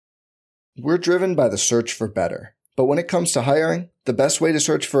We're driven by the search for better. But when it comes to hiring, the best way to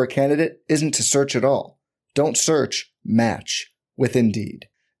search for a candidate isn't to search at all. Don't search, match with Indeed.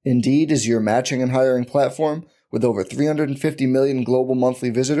 Indeed is your matching and hiring platform with over 350 million global monthly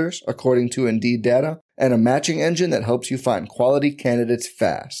visitors, according to Indeed data, and a matching engine that helps you find quality candidates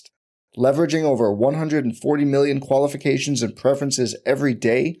fast. Leveraging over 140 million qualifications and preferences every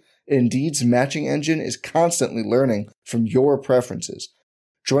day, Indeed's matching engine is constantly learning from your preferences.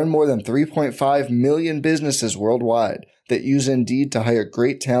 Join more than 3.5 million businesses worldwide that use Indeed to hire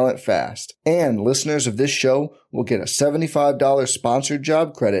great talent fast. And listeners of this show will get a $75 sponsored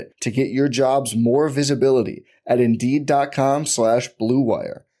job credit to get your jobs more visibility at Indeed.com/Blue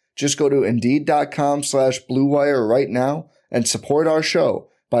Wire. Just go to Indeed.com/Blue Wire right now and support our show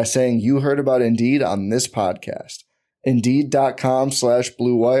by saying you heard about Indeed on this podcast.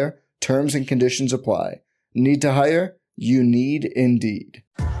 Indeed.com/Blue Wire. Terms and conditions apply. Need to hire? You need Indeed.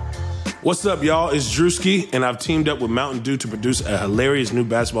 What's up, y'all? It's Drewski, and I've teamed up with Mountain Dew to produce a hilarious new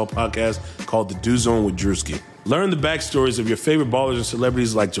basketball podcast called The Dew Zone with Drewski. Learn the backstories of your favorite ballers and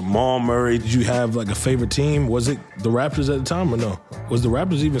celebrities like Jamal Murray. Did you have like a favorite team? Was it the Raptors at the time or no? Was the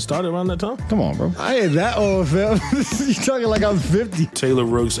Raptors even started around that time? Come on, bro. I ain't that old, fam. You talking like I'm 50. Taylor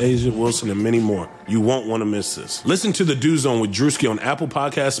Rooks, Asia Wilson, and many more. You won't want to miss this. Listen to The Dew Zone with Drewski on Apple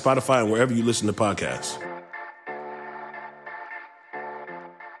Podcasts, Spotify, and wherever you listen to podcasts.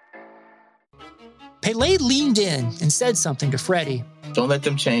 Pele leaned in and said something to Freddie. Don't let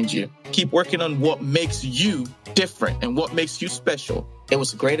them change you. Keep working on what makes you different and what makes you special. It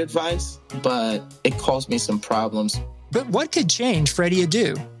was great advice, but it caused me some problems. But what could change Freddie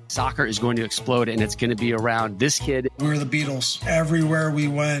Adu? Soccer is going to explode, and it's going to be around this kid. We were the Beatles. Everywhere we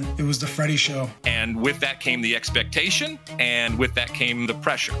went, it was the Freddie Show. And with that came the expectation, and with that came the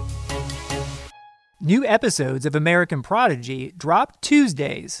pressure. New episodes of American Prodigy drop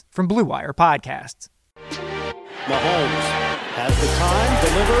Tuesdays from Blue Wire Podcasts. Mahomes has the time,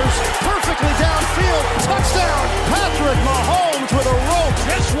 delivers perfectly downfield. Touchdown! Patrick Mahomes with a rope.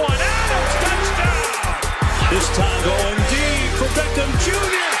 This one, Adams, touchdown! This time going deep for Beckham Jr.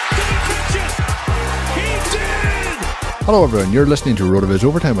 Did he catch it? He did! Hello everyone, you're listening to RotoViz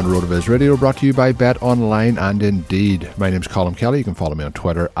Overtime on RotoViz Radio, brought to you by Bet Online and Indeed. My name's Colin Kelly. You can follow me on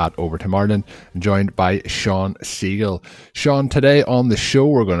Twitter at Overtime Ireland. I'm joined by Sean Siegel. Sean, today on the show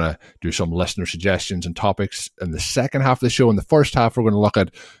we're going to do some listener suggestions and topics in the second half of the show. In the first half we're going to look at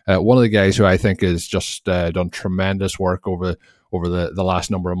one of the guys who I think has just done tremendous work over the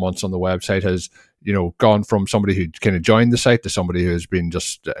last number of months on the website. Has gone from somebody who kind of joined the site to somebody who has been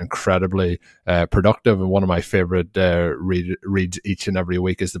just incredibly productive. And one of my favorite reads each and every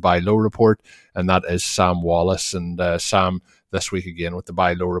week is the Buy Low Report, and that is Sam Wallace. And Sam, this week again with the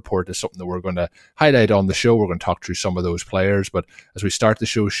Buy Low Report, is something that we're going to highlight on the show. We're going to talk through some of those players. But as we start the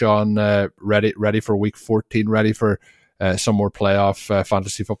show, Sean, ready for week 14, ready for some more playoff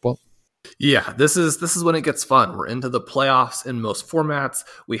fantasy football? Yeah, this is when it gets fun. We're into the playoffs in most formats.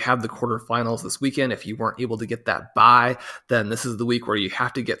 We have the quarterfinals this weekend. If you weren't able to get that bye, then this is the week where you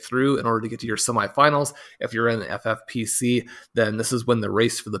have to get through in order to get to your semifinals. If you're in the FFPC, then this is when the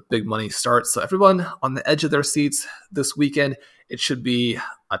race for the big money starts. So everyone on the edge of their seats this weekend. It should be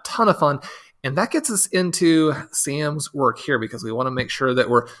a ton of fun. And that gets us into Sam's work here, because we want to make sure that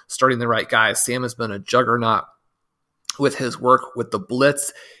we're starting the right guys. Sam has been a juggernaut with his work with the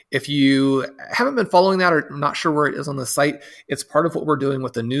Blitz. If you haven't been following that or not sure where it is on the site, it's part of what we're doing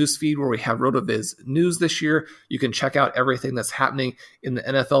with the news feed, where we have RotoViz News this year. You can check out everything that's happening in the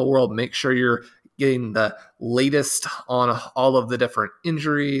NFL world. Make sure you're getting the latest on all of the different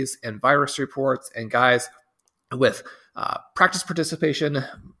injuries and virus reports and guys with practice participation,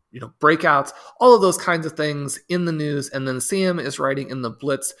 breakouts, all of those kinds of things in the news. And then Sam is writing in the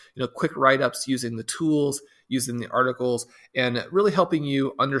Blitz, quick write-ups using the tools, using the articles, and really helping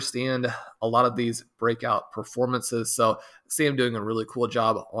you understand a lot of these breakout performances. So Sam doing a really cool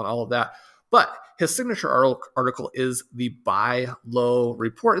job on all of that. But his signature article is the Buy Low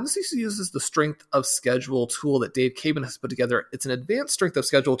Report. And this uses the strength of schedule tool that Dave Caban has put together. It's an advanced strength of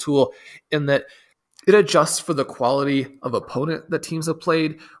schedule tool in that it adjusts for the quality of opponent that teams have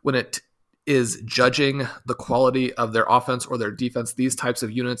played when it is judging the quality of their offense or their defense, these types of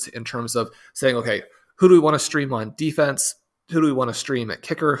units, in terms of saying, okay, who do we want to stream on defense? Who do we want to stream at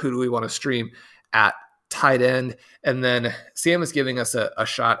kicker? Who do we want to stream at tight end? And then Sam is giving us a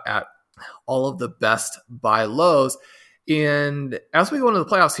shot at all of the best buy lows. And as we go into the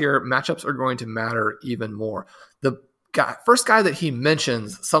playoffs here, matchups are going to matter even more. The first guy that he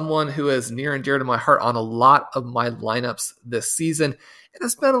mentions, someone who is near and dear to my heart on a lot of my lineups this season, it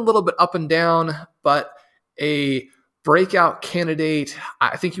has been a little bit up and down, but a breakout candidate.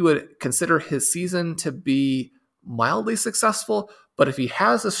 I think you would consider his season to be mildly successful, but if he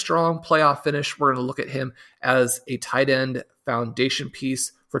has a strong playoff finish, we're going to look at him as a tight end foundation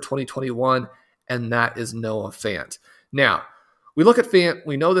piece for 2021, and that is Noah Fant. Now, we look at Fant,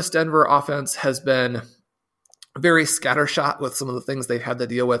 we know this Denver offense has been very scattershot with some of the things they've had to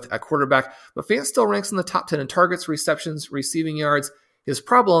deal with at quarterback, but Fant still ranks in the top 10 in targets, receptions, receiving yards. His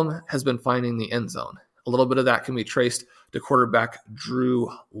problem has been finding the end zone. A little bit of that can be traced to quarterback Drew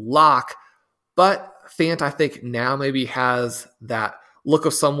Lock, but Fant, I think, now maybe has that look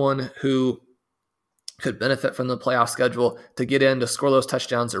of someone who could benefit from the playoff schedule to get in, to score those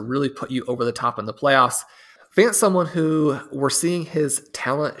touchdowns, to really put you over the top in the playoffs. Fant's someone who we're seeing his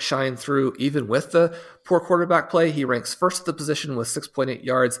talent shine through even with the poor quarterback play. He ranks first at the position with 6.8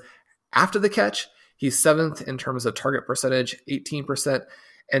 yards after the catch. He's 7th in terms of target percentage, 18%.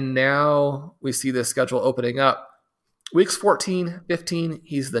 And now we see this schedule opening up. Weeks 14, 15,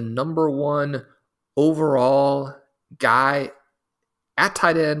 he's the number 1 overall guy at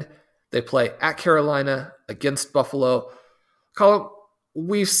tight end. They play at Carolina, against Buffalo. Colin,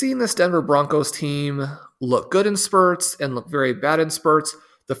 we've seen this Denver Broncos team look good in spurts and look very bad in spurts.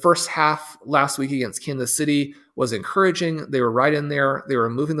 The first half last week against Kansas City was encouraging. They were right in there. They were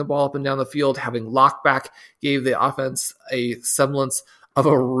moving the ball up and down the field. Having Lock back gave the offense a semblance of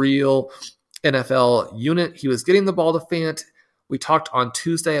a real NFL unit. He was getting the ball to Fant. We talked on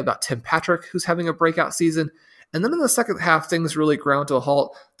Tuesday about Tim Patrick, who's having a breakout season. And then in the second half, things really ground to a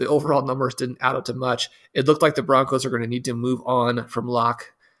halt. The overall numbers didn't add up to much. It looked like the Broncos are going to need to move on from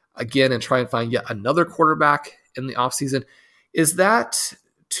Lock again and try and find yet another quarterback in the offseason. Is that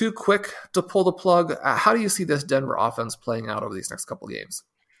too quick to pull the plug? How do you see this Denver offense playing out over these next couple of games?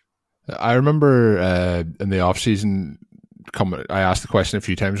 I remember in the offseason, I asked the question a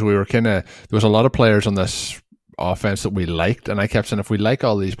few times. We were there was a lot of players on this offense that we liked, and I kept saying, if we like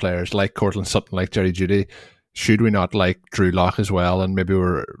all these players, like Courtland Sutton, like Jerry Jeudy, should we not like Drew Lock as well? And maybe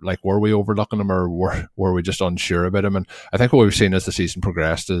were we overlooking him, or were we just unsure about him? And I think what we've seen as the season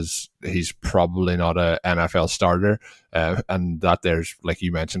progressed is he's probably not an NFL starter, and that there's, like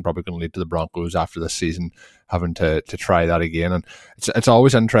you mentioned, probably going to lead to the Broncos after this season having to try that again. And it's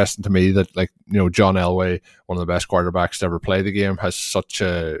always interesting to me that, like, John Elway, one of the best quarterbacks to ever play the game, has such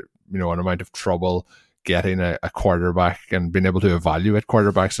an amount of trouble getting a quarterback and being able to evaluate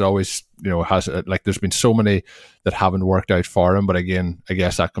quarterbacks. It always, has, like, there's been so many that haven't worked out for him. But again, I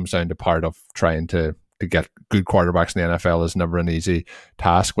guess that comes down to part of trying to get good quarterbacks in the NFL is never an easy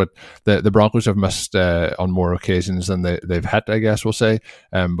task. But the Broncos have missed on more occasions than they've hit, I guess we'll say.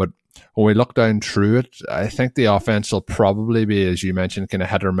 But when we look down through it, I think the offense will probably be, as you mentioned, kind of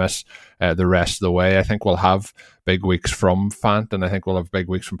hit or miss the rest of the way. I think we'll have big weeks from Fant, and I think we'll have big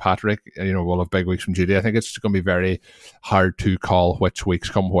weeks from Patrick. We'll have big weeks from Jeudy. I think it's going to be very hard to call which weeks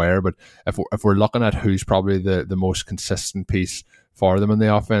come where. But if we're looking at who's probably the most consistent piece for them in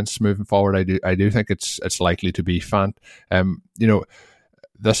the offense moving forward, I do think it's likely to be Fant.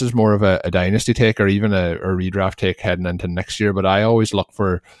 This is more of a dynasty take, or even a redraft take heading into next year. But I always look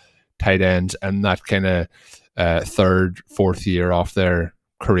for tight ends in that kind of third, fourth year off their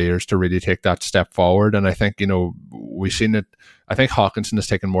careers to really take that step forward. And I think, we've seen it. I think Hawkinson has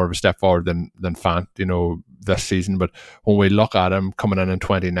taken more of a step forward than Fant, this season. But when we look at him coming in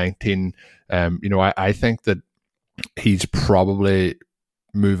 2019, I think that he's probably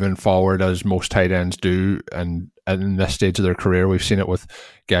moving forward as most tight ends do, and in this stage of their career, we've seen it with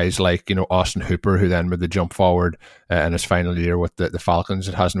guys like Austin Hooper, who then made the jump forward in his final year with the Falcons.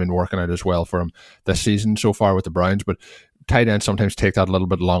 It hasn't been working out as well for him this season so far with the Browns, but tight ends sometimes take that a little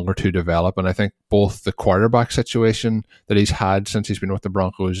bit longer to develop. And I think both the quarterback situation that he's had since he's been with the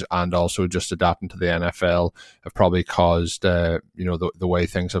Broncos and also just adapting to the NFL have probably caused the way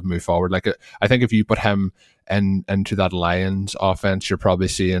things have moved forward. Like, I think if you put him into that Lions offense, you're probably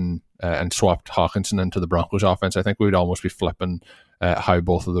seeing and swapped Hawkinson into the Broncos offense, I think we would almost be flipping how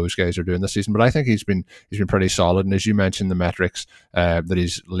both of those guys are doing this season. But I think he's been pretty solid, and as you mentioned, the metrics that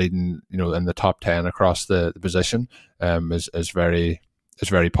he's leading, in the top 10 across the position is very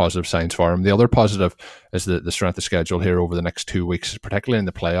positive signs for him. The other positive is the strength of schedule here over the next 2 weeks, particularly in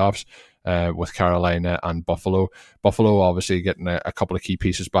the playoffs. With Carolina and Buffalo. Buffalo obviously getting a couple of key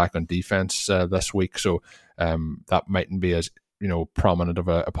pieces back on defense this week, so that mightn't be as prominent of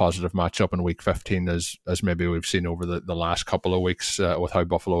a positive matchup in week 15 as maybe we've seen over the last couple of weeks with how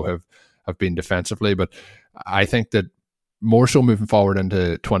Buffalo have been defensively. But I think that more so moving forward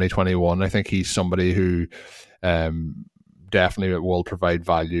into 2021, I think he's somebody who definitely it will provide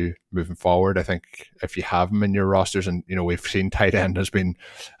value moving forward. I think if you have him in your rosters, and we've seen tight end has been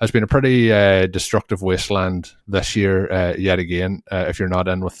a pretty destructive wasteland this year yet again. If you're not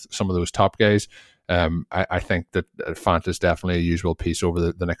in with some of those top guys, I think that Fant is definitely a usable piece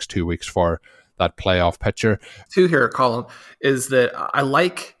over the next 2 weeks for that playoff picture. Two here, Colin, is that I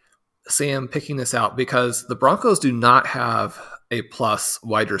like Sam picking this out because the Broncos do not have a plus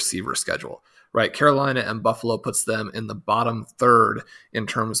wide receiver schedule, right? Carolina and Buffalo puts them in the bottom third in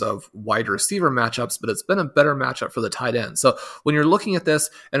terms of wide receiver matchups, but it's been a better matchup for the tight end. So when you're looking at this,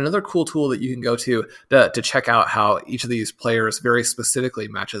 and another cool tool that you can go to check out how each of these players very specifically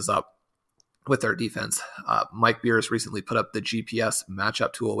matches up with their defense. Mike Beers recently put up the GPS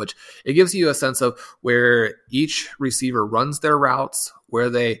matchup tool, which it gives you a sense of where each receiver runs their routes, where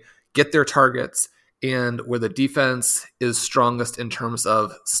they get their targets, and where the defense is strongest in terms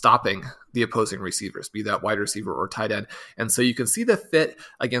of stopping the opposing receivers, be that wide receiver or tight end. And so you can see the fit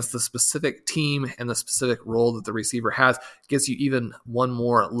against the specific team and the specific role that the receiver has. It gives you even one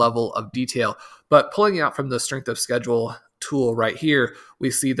more level of detail. But pulling out from the strength of schedule tool right here, we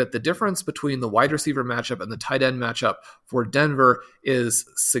see that the difference between the wide receiver matchup and the tight end matchup for Denver is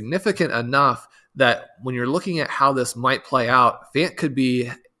significant enough that when you're looking at how this might play out, Fant could be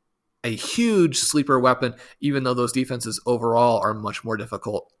a huge sleeper weapon, even though those defenses overall are much more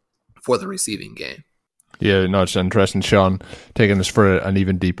difficult for the receiving game. Yeah, no, it's interesting, Sean, taking this for an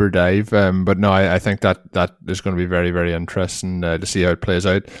even deeper dive. But no, I think that is going to be very, very interesting to see how it plays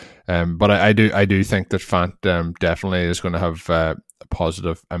out. But I do think that Fant definitely is going to have a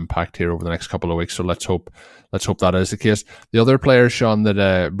positive impact here over the next couple of weeks. So let's hope that is the case. The other players, Sean,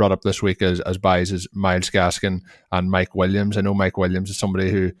 that brought up this week as buys is Myles Gaskin and Mike Williams. I know Mike Williams is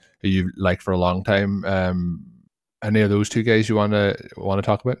somebody who you've liked for a long time. Any of those two guys you want to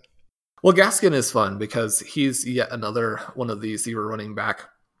talk about? Well, Gaskin is fun because he's yet another one of these zero running back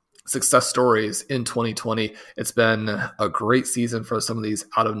success stories in 2020. It's been a great season for some of these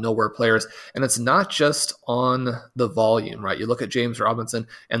out of nowhere players. And it's not just on the volume, right? You look at James Robinson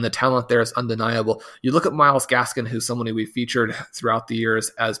and the talent there is undeniable. You look at Myles Gaskin, who's somebody we featured throughout the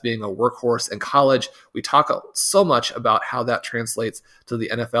years as being a workhorse in college. We talk so much about how that translates to the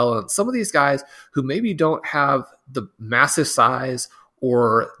NFL. And some of these guys who maybe don't have the massive size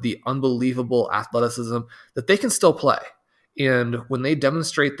or the unbelievable athleticism, that they can still play. And when they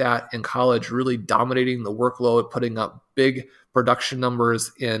demonstrate that in college, really dominating the workload, putting up big production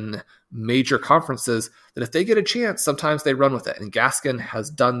numbers in major conferences, that if they get a chance, sometimes they run with it. And Gaskin has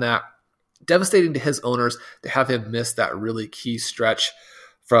done that. Devastating to his owners to have him miss that really key stretch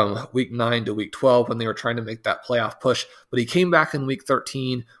from week 9 to week 12 when they were trying to make that playoff push. But he came back in week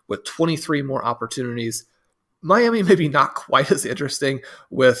 13 with 23 more opportunities. Miami maybe not quite as interesting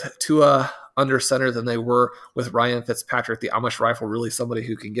with Tua under center than they were with Ryan Fitzpatrick, the Amish rifle, really somebody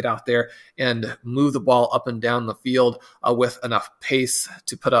who can get out there and move the ball up and down the field with enough pace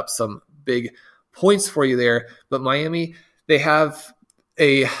to put up some big points for you there. But Miami, they have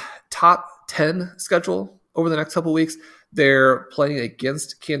a top 10 schedule over the next couple of weeks. They're playing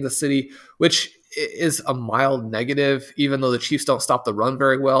against Kansas City, which is a mild negative. Even though the Chiefs don't stop the run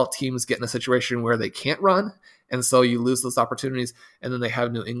very well, teams get in a situation where they can't run, and so you lose those opportunities. And then they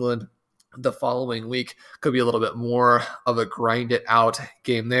have New England the following week. Could be a little bit more of a grind it out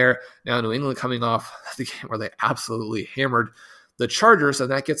game there. Now New England coming off the game where they absolutely hammered the Chargers,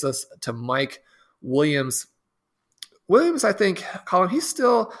 and that gets us to Mike Williams. Williams, I think, Colin, he's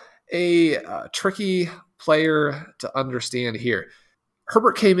still a tricky player to understand here.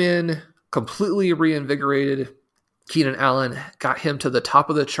 Herbert came in completely reinvigorated. Keenan Allen got him to the top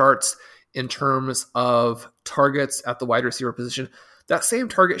of the charts in terms of targets at the wide receiver position. That same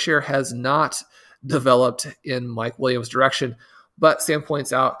target share has not developed in Mike Williams' direction, but Sam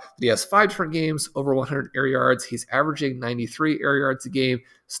points out that he has 5 different games over 100 air yards. He's averaging 93 air yards a game,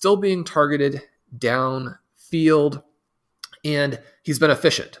 still being targeted downfield, and he's been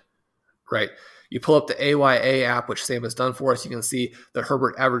efficient, right? You pull up the AYA app, which Sam has done for us. You can see that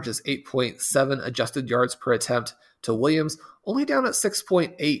Herbert averages 8.7 adjusted yards per attempt to Williams, only down at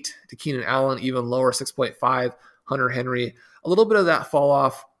 6.8 to Keenan Allen, even lower, 6.5 Hunter Henry. A little bit of that fall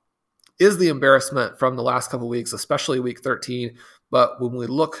off is the embarrassment from the last couple of weeks, especially week 13. But when we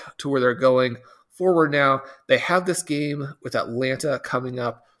look to where they're going forward now, they have this game with Atlanta coming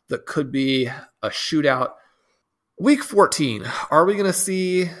up that could be a shootout. Week 14, are we going to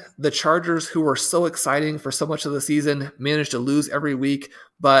see the Chargers, who were so exciting for so much of the season, manage to lose every week,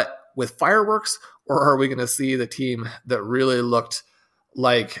 but with fireworks? Or are we going to see the team that really looked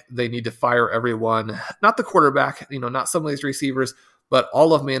like they need to fire everyone, not the quarterback, not some of these receivers, but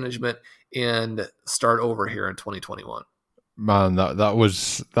all of management, and start over here in 2021? Man, that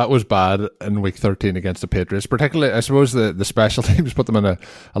was bad in week 13 against the Patriots. Particularly, I suppose the special teams put them in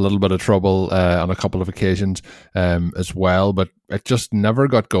a little bit of trouble on a couple of occasions as well. But it just never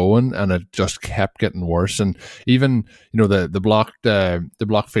got going, and it just kept getting worse. And even the blocked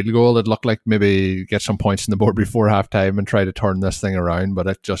field goal, it looked like maybe get some points on the board before halftime and try to turn this thing around. But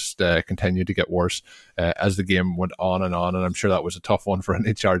it just continued to get worse as the game went on. And I'm sure that was a tough one for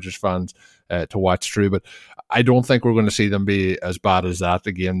any Chargers fans to watch through. But I don't think we're going to see them be as bad as that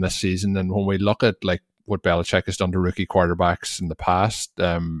again this season. And when we look at like what Belichick has done to rookie quarterbacks in the past,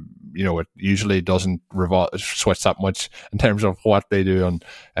 it usually doesn't switch that much in terms of what they do on,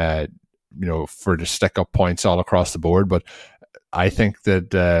 for the stick up points all across the board. But I think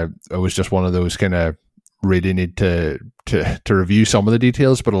that it was just one of those kind of really need to review some of the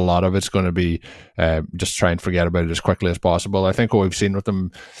details, but a lot of it's going to be just try and forget about it as quickly as possible. I think what we've seen with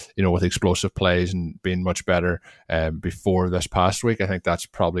them, with explosive plays and being much better before this past week, I think that's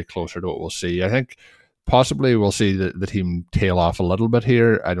probably closer to what we'll see. I think possibly we'll see the team tail off a little bit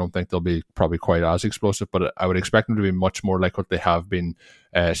here. I don't think they'll be probably quite as explosive, but I would expect them to be much more like what they have been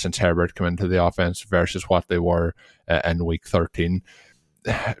since Herbert came into the offense versus what they were in week 13.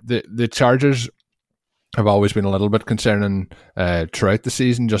 The Chargers have always been a little bit concerning throughout the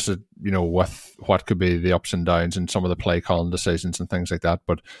season, just with what could be the ups and downs and some of the play calling decisions and things like that.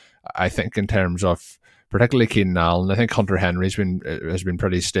 But I think in terms of particularly Keenan Allen, I think Hunter Henry has been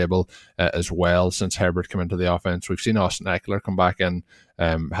pretty stable as well since Herbert came into the offense. We've seen Austin Eckler come back in,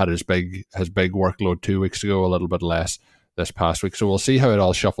 had his big workload 2 weeks ago, a little bit less this past week. So we'll see how it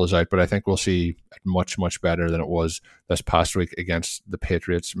all shuffles out, but I think we'll see it much, much better than it was this past week against the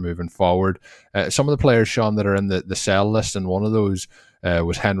Patriots moving forward. Some of the players, Sean, that are in the sell list, and one of those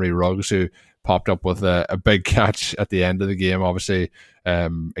was Henry Ruggs, who popped up with a big catch at the end of the game, obviously,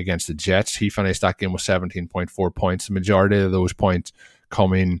 against the Jets. He finished that game with 17.4 points, the majority of those points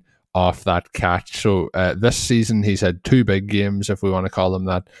coming off that catch. So this season he's had two big games, if we want to call them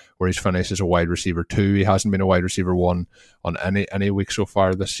that, where he's finished as a wide receiver 2. He hasn't been a wide receiver 1 on any week so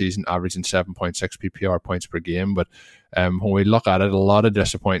far this season, averaging 7.6 PPR points per game. But when we look at it, a lot of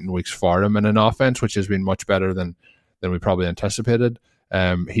disappointing weeks for him in an offense which has been much better than we probably anticipated.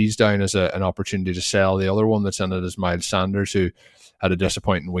 He's down as an opportunity to sell. The other one that's in it is Miles Sanders, who had a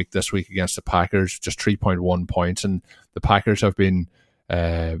disappointing week this week against the Packers, just 3.1 points. And the Packers have been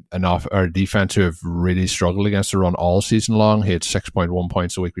our defense who have really struggled against the run all season long. He had 6.1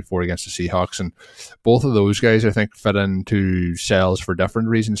 points a week before against the Seahawks, and both of those guys I think fit into sells for different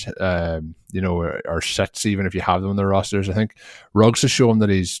reasons, or sits even if you have them in their rosters. I think Ruggs has shown that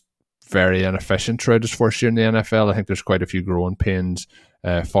he's very inefficient throughout his first year in the NFL. I think there's quite a few growing pains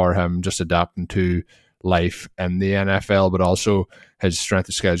for him just adapting to life in the NFL, but also his strength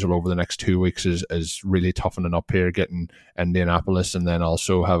of schedule over the next 2 weeks is really toughening up here, getting Indianapolis and then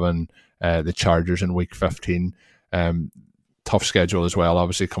also having the Chargers in week 15. Tough schedule as well,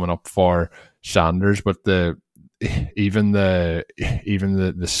 obviously coming up for Sanders, but even the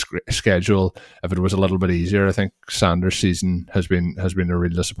schedule, if it was a little bit easier, I think Sanders' season has been a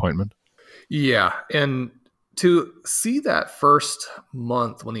real disappointment. Yeah, and to see that first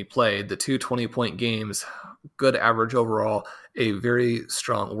month when he played, the 2 20-point games, good average overall, a very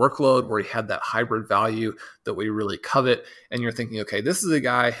strong workload where he had that hybrid value that we really covet, and you're thinking, okay, this is a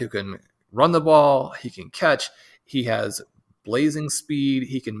guy who can run the ball, he can catch, he has blazing speed,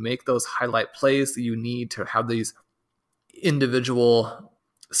 he can make those highlight plays that you need to have these individual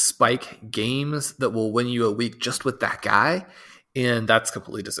spike games that will win you a week just with that guy. And that's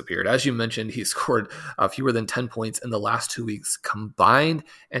completely disappeared. As you mentioned, he scored fewer than 10 points in the last 2 weeks combined.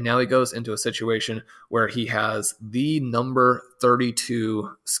 And now he goes into a situation where he has the number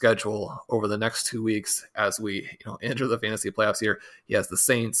 32 schedule over the next 2 weeks as we enter the fantasy playoffs here. He has the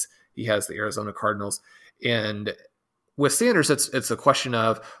Saints, he has the Arizona Cardinals. And with Sanders, it's a question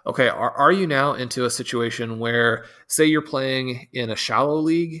of, okay, are you now into a situation where, say you're playing in a shallow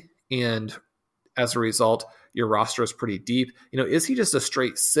league and as a result, your roster is pretty deep. Is he just a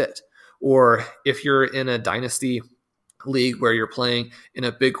straight sit? Or if you're in a dynasty league where you're playing in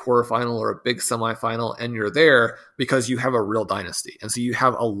a big quarterfinal or a big semifinal and you're there because you have a real dynasty. And so you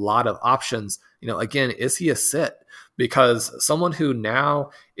have a lot of options. Again, is he a sit? Because someone who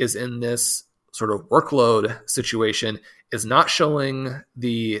now is in this sort of workload situation is not showing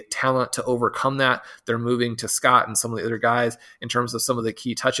the talent to overcome that. They're moving to Scott and some of the other guys in terms of some of the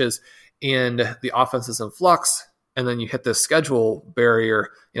key touches, and the offense is in flux, and then you hit this schedule barrier.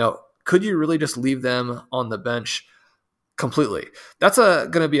 Could you really just leave them on the bench completely? That's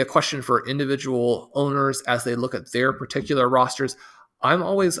going to be a question for individual owners as they look at their particular rosters. I'm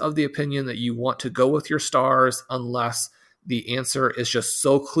always of the opinion that you want to go with your stars unless the answer is just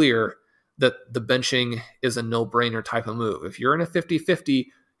so clear that the benching is a no-brainer type of move. If you're in a 50-50,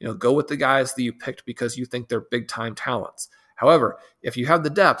 go with the guys that you picked because you think they're big-time talents. However, if you have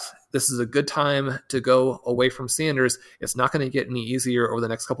the depth, this is a good time to go away from Sanders. It's not going to get any easier over the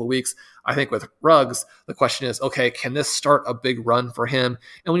next couple of weeks. I think with Ruggs, the question is, okay, can this start a big run for him?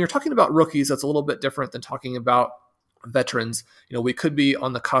 And when you're talking about rookies, that's a little bit different than talking about veterans. We could be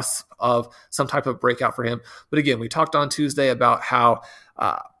on the cusp of some type of breakout for him. But again, we talked on Tuesday about how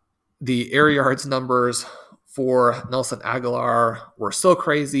the air yards numbers for Nelson Aguilar were so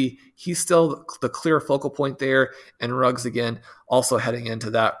crazy. He's still the clear focal point there. And Ruggs, again, also heading into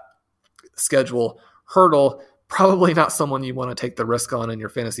that schedule hurdle. Probably not someone you want to take the risk on in your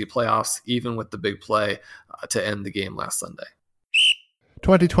fantasy playoffs, even with the big play to end the game last Sunday.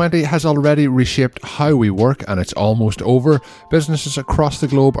 2020 has already reshaped how we work, and it's almost over. Businesses across the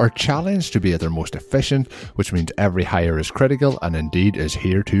globe are challenged to be at their most efficient, which means every hire is critical, and Indeed is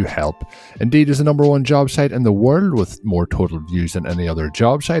here to help. Indeed is the #1 job site in the world with more total views than any other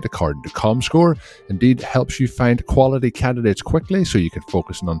job site, according to Comscore. Indeed helps you find quality candidates quickly so you can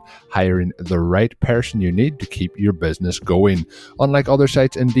focus on hiring the right person you need to keep your business going. Unlike other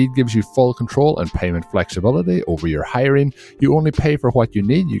sites, Indeed gives you full control and payment flexibility over your hiring. You only pay for what you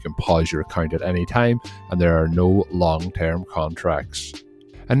need, you can pause your account at any time, and there are no long-term contracts.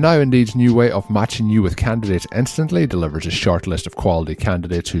 And now Indeed's new way of matching you with candidates instantly delivers a short list of quality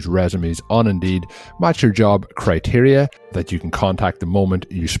candidates whose resumes on Indeed match your job criteria that you can contact the moment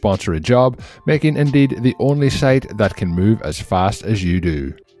you sponsor a job, making Indeed the only site that can move as fast as you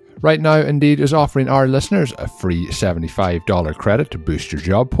do. Right now, Indeed is offering our listeners a free $75 credit to boost your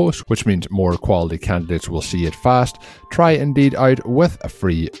job post, which means more quality candidates will see it fast. Try Indeed out with a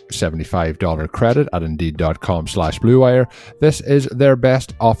free $75 credit at Indeed.com/BlueWire. This is their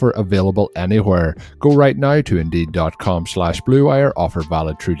best offer available anywhere. Go right now to Indeed.com/BlueWire. Offer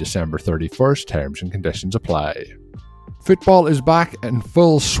valid through December 31st. Terms and conditions apply. Football is back in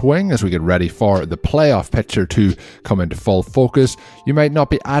full swing as we get ready for the playoff picture to come into full focus. You might not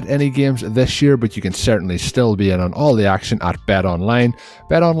be at any games this year, but you can certainly still be in on all the action at BetOnline.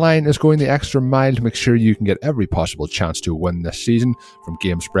 BetOnline is going the extra mile to make sure you can get every possible chance to win this season, from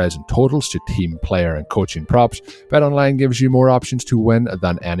game spreads and totals to team, player and coaching props. BetOnline gives you more options to win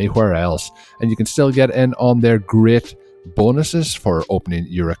than anywhere else, and you can still get in on their great bonuses for opening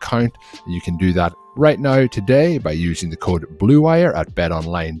your account. You can do that right now today by using the code BlueWire at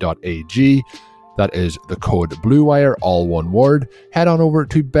betonline.ag. That is the code BlueWire, all one word. Head on over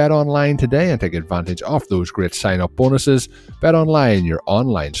to BetOnline today and take advantage of those great sign-up bonuses. BetOnline, your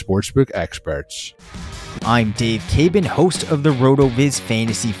online sportsbook experts. I'm Dave Cabin, host of the RotoViz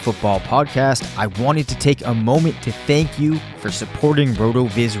Fantasy Football Podcast. I wanted to take a moment to thank you for supporting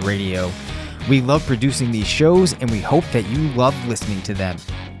RotoViz Radio. We love producing these shows, and we hope that you love listening to them.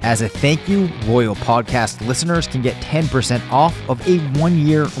 As a thank you, loyal podcast listeners can get 10% off of a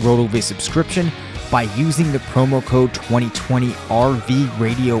 1-year RotoViz subscription by using the promo code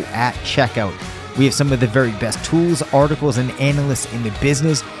 2020RVRadio at checkout. We have some of the very best tools, articles, and analysts in the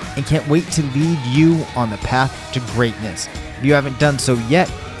business, and can't wait to lead you on the path to greatness. If you haven't done so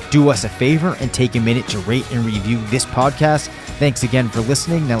yet, do us a favor and take a minute to rate and review this podcast. Thanks again for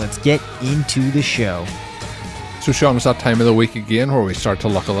listening. Now let's get into the show. So Sean, it's that time of the week again where we start to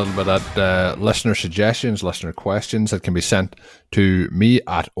look a little bit at listener suggestions, listener questions that can be sent to me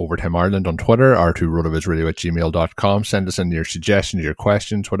at Overtime Ireland on Twitter or to rotovizradio@gmail.com. Send us in your suggestions, your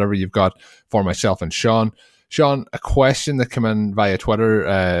questions, whatever you've got for myself and Sean. Sean, a question that came in via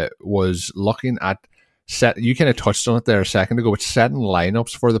Twitter was looking at you kind of touched on it there a second ago, but setting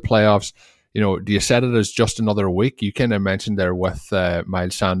lineups for the playoffs. Do you set it as just another week? You kind of mentioned there with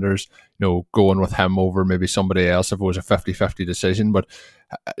Miles Sanders, going with him over maybe somebody else if it was a 50-50 decision. But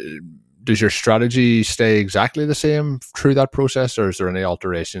does your strategy stay exactly the same through that process, or is there any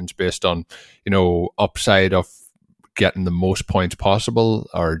alterations based on, upside of getting the most points possible,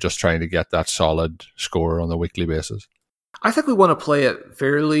 or just trying to get that solid score on a weekly basis? I think we want to play it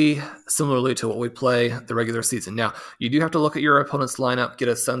fairly similarly to what we play the regular season. Now, you do have to look at your opponent's lineup, get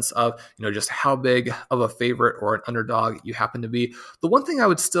a sense of, just how big of a favorite or an underdog you happen to be. The one thing I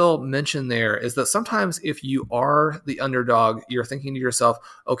would still mention there is that sometimes if you are the underdog, you're thinking to yourself,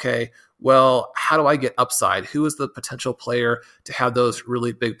 okay, well, how do I get upside? Who is the potential player to have those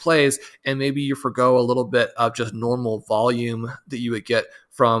really big plays? And maybe you forgo a little bit of just normal volume that you would get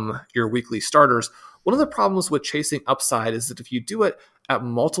from your weekly starters. One of the problems with chasing upside is that if you do it at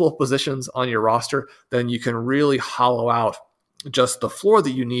multiple positions on your roster, then you can really hollow out just the floor that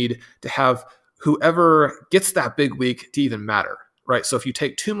you need to have whoever gets that big week to even matter, right? So if you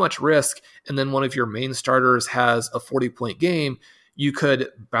take too much risk and then one of your main starters has a 40-point game, you could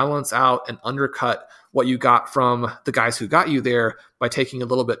balance out and undercut what you got from the guys who got you there by taking a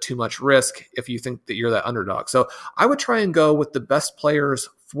little bit too much risk if you think that you're that underdog. So I would try and go with the best players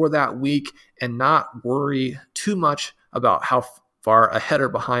for that week and not worry too much about how far ahead or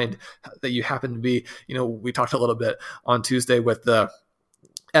behind that you happen to be. We talked a little bit on Tuesday with the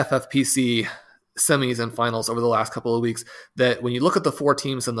FFPC semis and finals over the last couple of weeks, that when you look at the 4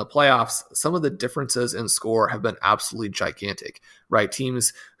 teams in the playoffs, some of the differences in score have been absolutely gigantic, right?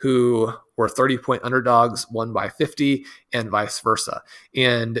 Teams who were 30-point underdogs won by 50 and vice versa.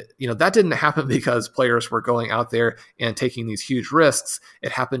 And, that didn't happen because players were going out there and taking these huge risks.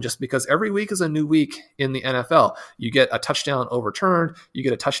 It happened just because every week is a new week in the NFL. You get a touchdown overturned, you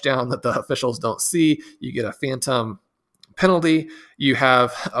get a touchdown that the officials don't see, you get a phantom penalty, you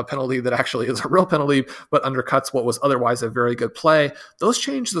have a penalty that actually is a real penalty but undercuts what was otherwise a very good play. Those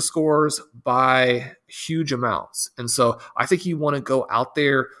change the scores by huge amounts. And so I think you want to go out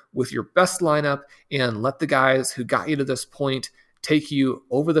there with your best lineup and let the guys who got you to this point take you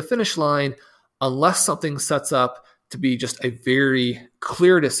over the finish line, unless something sets up to be just a very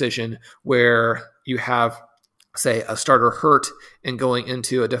clear decision where you have, say, a starter hurt and going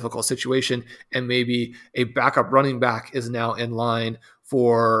into a difficult situation, and maybe a backup running back is now in line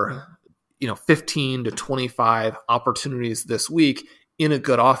for 15 to 25 opportunities this week in a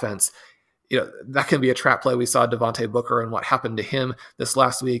good offense. That can be a trap play. We saw Devontae Booker and what happened to him this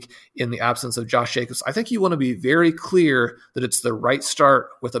last week in the absence of Josh Jacobs. I think you want to be very clear that it's the right start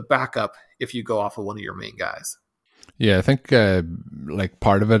with a backup if you go off of one of your main guys. Yeah, I think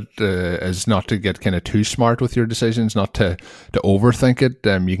part of it is not to get kind of too smart with your decisions, not to overthink it.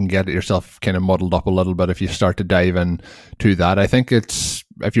 You can get yourself kind of muddled up a little bit if you start to dive in to that. I think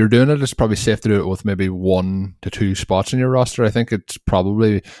if you're doing it, it's probably safe to do it with maybe 1 to 2 spots in your roster. I think it's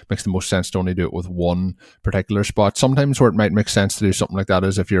probably makes the most sense to only do it with one particular spot. Sometimes where it might make sense to do something like that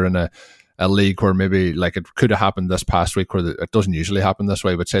is if you're in a league where maybe like it could have happened this past week where it doesn't usually happen this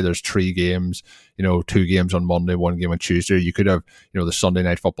way, but say there's 3 games, 2 games on Monday, 1 game on Tuesday. You could have, the Sunday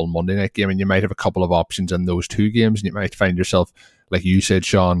night football, Monday night game, and you might have a couple of options in those 2 games, and you might find yourself, like you said,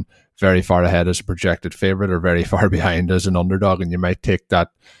 Sean, very far ahead as a projected favorite or very far behind as an underdog, and you might take that,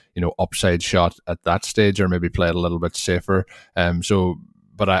 upside shot at that stage or maybe play it a little bit safer.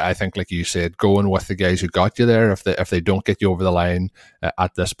 But I think, like you said, going with the guys who got you there, if they don't get you over the line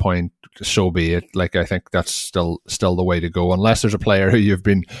at this point, so be it. Like, I think that's still the way to go, unless there's a player who you've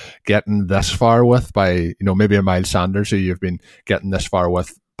been getting this far with by, maybe a Miles Sanders who you've been getting this far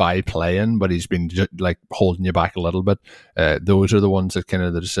with by playing, but he's been holding you back a little bit. Those are the ones that kind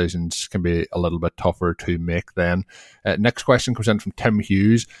of the decisions can be a little bit tougher to make then. Next question comes in from Tim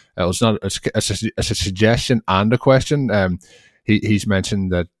Hughes. It's not a suggestion and a question. He's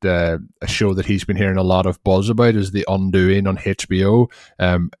mentioned that a show that he's been hearing a lot of buzz about is The Undoing on HBO.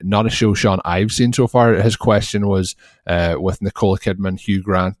 Not a show, Sean, I've seen so far. His question was with Nicole Kidman, Hugh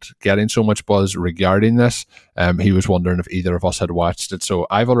Grant getting so much buzz regarding this. He was wondering if either of us had watched it. So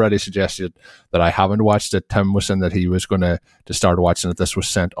I've already suggested that I haven't watched it. Tim was saying that he was going to start watching it. This was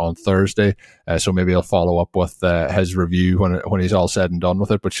sent on Thursday. So maybe I'll follow up with his review when he's all said and done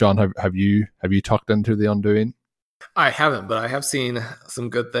with it. But Sean, have you tucked into The Undoing? I haven't, but I have seen some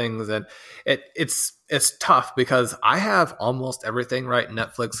good things, and it's tough because I have almost everything, right?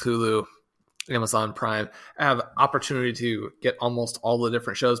 Netflix, Hulu, Amazon Prime. I have opportunity to get almost all the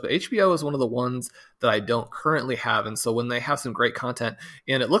different shows, but HBO is one of the ones that I don't currently have. And so when they have some great content,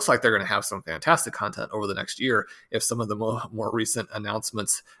 and it looks like they're going to have some fantastic content over the next year, if some of the more recent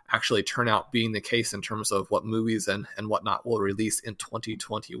announcements actually turn out being the case in terms of what movies and whatnot will release in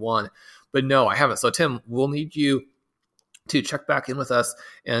 2021. But no, I haven't. So Tim, we'll need you to check back in with us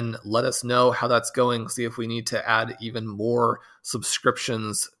and let us know how that's going, see if we need to add even more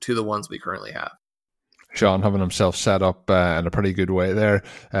subscriptions to the ones we currently have. Sean having himself set up in a pretty good way there.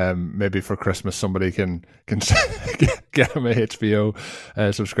 Maybe for Christmas somebody can get him a HBO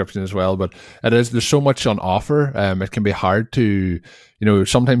subscription as well. But there's so much on offer. It can be hard to,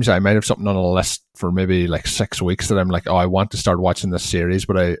 sometimes I might have something on a list for maybe like 6 weeks that I'm like, oh, I want to start watching this series,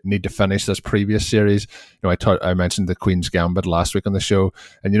 but I need to finish this previous series. I mentioned the Queen's Gambit last week on the show,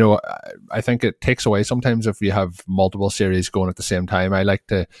 and I think it takes away sometimes if you have multiple series going at the same time. I like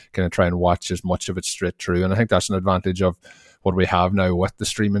to kind of try and watch as much of it straight through, and I think that's an advantage of what we have now with the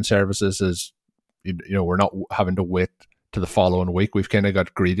streaming services is, we're not having to wait to the following week. We've kind of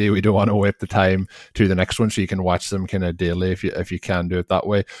got greedy. We don't want to wait the time to the next one, so you can watch them kind of daily if you can do it that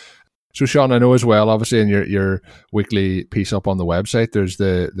way. So Sean, I know as well, obviously in your weekly piece up on the website, there's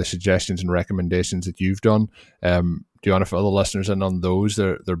the suggestions and recommendations that you've done. do you want to fill the listeners in on those?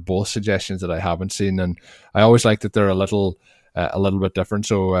 They're both suggestions that I haven't seen, and I always like that they're a little bit different.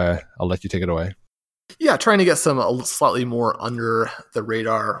 So I'll let you take it away. Yeah, trying to get some slightly more under the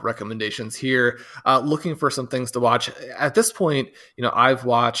radar recommendations here. Looking for some things to watch. At this point, I've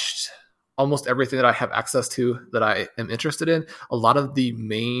watched almost everything that I have access to that I am interested in. A lot of the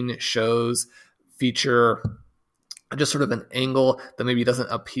main shows feature just sort of an angle that maybe doesn't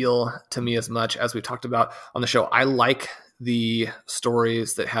appeal to me as much as we talked about on the show. I like the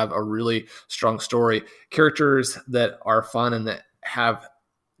stories that have a really strong story, characters that are fun and that have,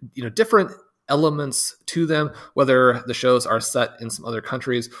 different elements to them, whether the shows are set in some other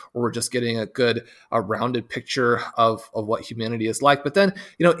countries or we're just getting a rounded picture of what humanity is like. But then,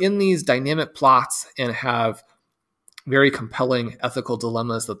 in these dynamic plots and have very compelling ethical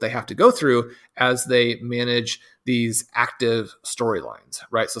dilemmas that they have to go through as they manage these active storylines,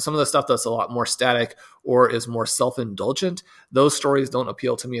 right? So some of the stuff that's a lot more static or is more self-indulgent, those stories don't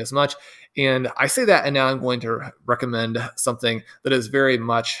appeal to me as much. And I say that, and now I'm going to recommend something that is very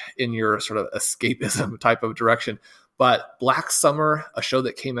much in your sort of escapism type of direction. But Black Summer, a show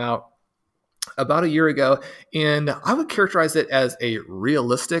that came out about a year ago, and I would characterize it as a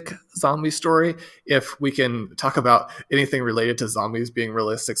realistic zombie story, if we can talk about anything related to zombies being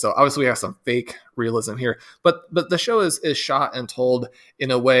realistic. So obviously we have some fake realism here, but the show is shot and told in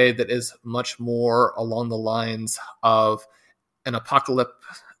a way that is much more along the lines of an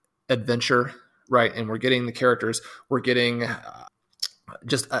apocalypse adventure, right? And we're getting the characters, we're getting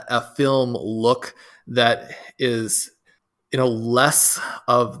just a film look that is less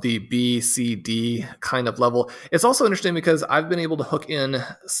of the B, C, D kind of level. It's also interesting because I've been able to hook in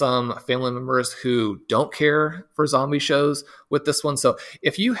some family members who don't care for zombie shows with this one. So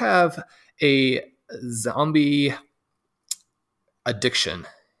if you have a zombie addiction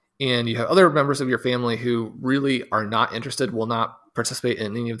and you have other members of your family who really are not interested, will not participate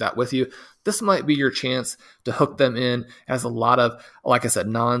in any of that with you, this might be your chance to hook them in as a lot of, like I said,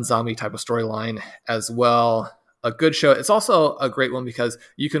 non-zombie type of storyline as well. A good show. It's also a great one because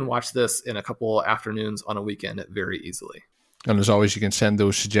you can watch this in a couple afternoons on a weekend very easily. And as always, you can send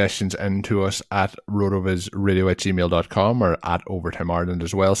those suggestions in to us at rotovizradio@gmail.com or at Overtime Ireland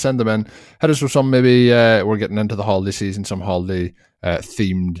as well. Send them in. Hit us with some, maybe we're getting into the holiday season, some holiday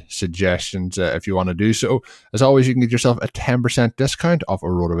themed suggestions if you want to do so. As always, you can get yourself a 10% discount off a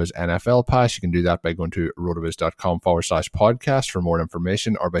RotoViz NFL pass. You can do that by going to rotoviz.com/podcast for more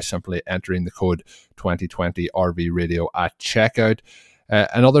information, or by simply entering the code 2020 RV Radio at checkout.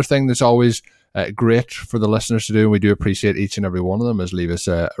 Another thing that's always great for the listeners to do, and we do appreciate each and every one of them, is leave us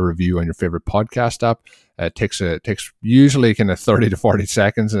a review on your favorite podcast app. It takes usually kind of 30 to 40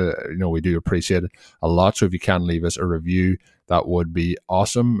 seconds. We do appreciate it a lot. So if you can leave us a review, that would be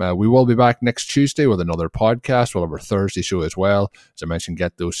awesome. We will be back next Tuesday with another podcast. We'll have our Thursday show as well. As I mentioned,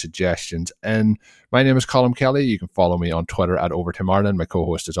 get those suggestions in. My name is Colm Kelly. You can follow me on Twitter at Overtime Ireland. My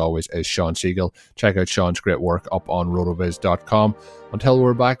co-host, as always, is Sean Siegel. Check out Sean's great work up on rotoviz.com. Until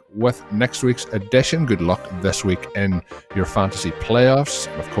we're back with next week's edition, good luck this week in your fantasy playoffs.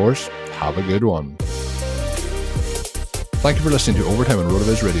 And of course, have a good one. Thank you for listening to Overtime on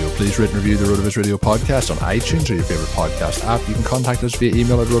RotoViz Radio. Please rate and review the RotoViz Radio podcast on iTunes or your favorite podcast app. You can contact us via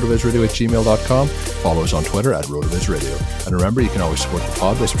email at rotovizradio@gmail.com. Follow us on Twitter at RotoViz Radio. And remember, you can always support the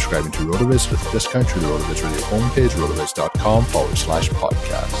pod by subscribing to RotoViz with a discount through the RotoViz Radio homepage,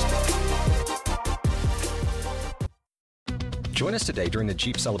 rotoviz.com/podcast. Join us today during the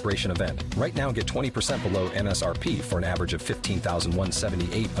Jeep Celebration event. Right now, get 20% below MSRP for an average of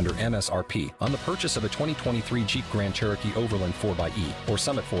 $15,178 under MSRP on the purchase of a 2023 Jeep Grand Cherokee Overland 4xe or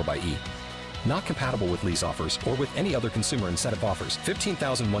Summit 4xe. Not compatible with lease offers or with any other consumer incentive offers.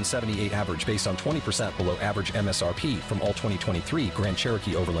 $15,178 average based on 20% below average MSRP from all 2023 Grand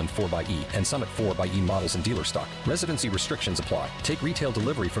Cherokee Overland 4xe and Summit 4xe models in dealer stock. Residency restrictions apply. Take retail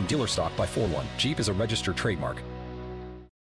delivery from dealer stock by 4/1. Jeep is a registered trademark.